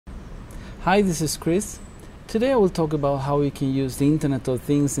Hi, this is Chris. Today I will talk about how you can use the Internet of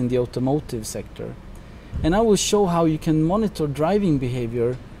Things in the automotive sector. And I will show how you can monitor driving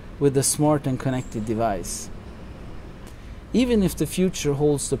behavior with a smart and connected device. Even if the future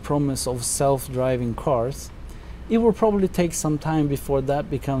holds the promise of self-driving cars, it will probably take some time before that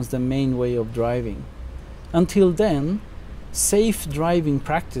becomes the main way of driving. Until then, safe driving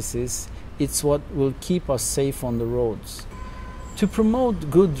practices is what will keep us safe on the roads. To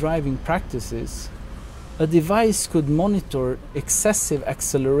promote good driving practices, a device could monitor excessive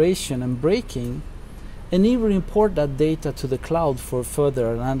acceleration and braking and even report that data to the cloud for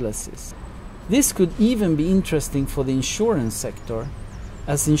further analysis. This could even be interesting for the insurance sector,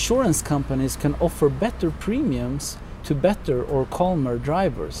 as insurance companies can offer better premiums to better or calmer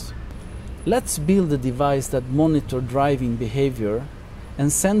drivers. Let's build a device that monitors driving behavior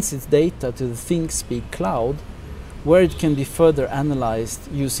and sends its data to the ThinkSpeak cloud, where it can be further analyzed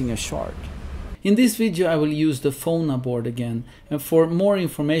using a chart. In this video I will use the phone aboard again, and for more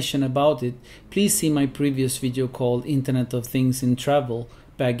information about it, please see my previous video called Internet of Things in Travel,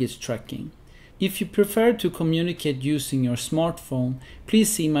 Baggage Tracking. If you prefer to communicate using your smartphone, please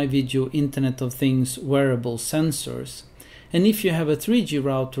see my video Internet of Things Wearable Sensors. And if you have a 3G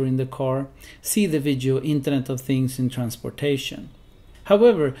router in the car, see the video Internet of Things in Transportation.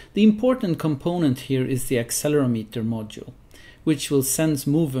 However, the important component here is the accelerometer module, which will sense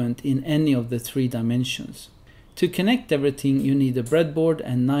movement in any of the 3 dimensions. To connect everything, you need a breadboard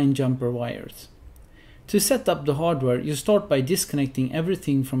and 9 jumper wires. To set up the hardware, you start by disconnecting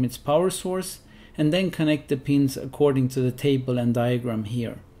everything from its power source and then connect the pins according to the table and diagram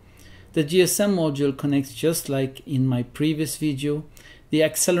here. The GSM module connects just like in my previous video. The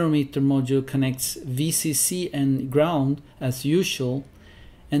accelerometer module connects VCC and ground as usual,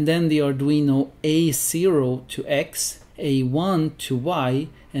 and then the Arduino A0 to X, A1 to Y,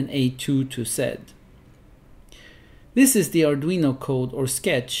 and A2 to Z. This is the Arduino code or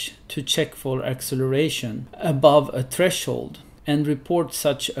sketch to check for acceleration above a threshold and report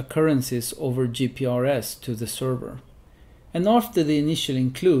such occurrences over GPRS to the server. And after the initial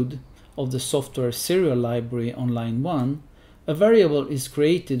include of the software serial library on line 1, a variable is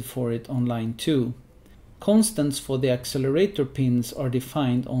created for it on line 2. Constants for the accelerator pins are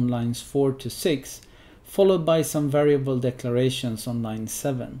defined on lines 4 to 6, followed by some variable declarations on line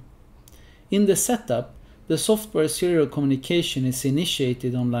 7. In the setup, the software serial communication is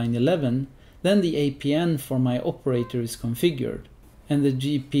initiated on line 11, then the APN for my operator is configured, and the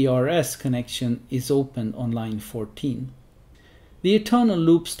GPRS connection is opened on line 14. The eternal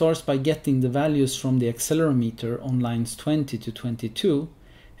loop starts by getting the values from the accelerometer on lines 20 to 22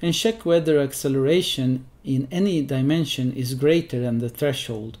 and check whether acceleration in any dimension is greater than the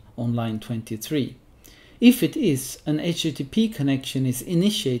threshold on line 23. If it is, an HTTP connection is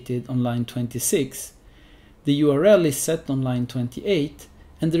initiated on line 26, the URL is set on line 28,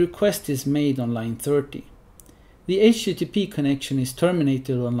 and the request is made on line 30. The HTTP connection is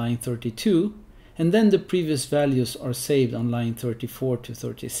terminated on line 32, and then the previous values are saved on line 34 to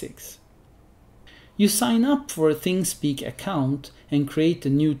 36. You sign up for a ThinkSpeak account and create a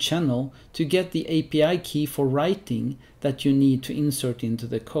new channel to get the API key for writing that you need to insert into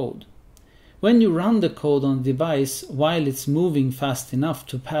the code. When you run the code on the device while it's moving fast enough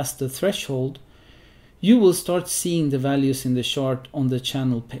to pass the threshold, you will start seeing the values in the chart on the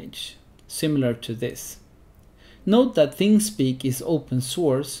channel page, similar to this. Note that ThinkSpeak is open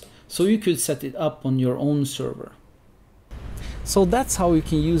source, so you could set it up on your own server. So that's how you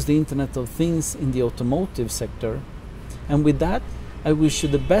can use the Internet of Things in the automotive sector. And with that, I wish you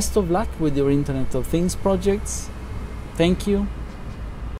the best of luck with your Internet of Things projects. Thank you.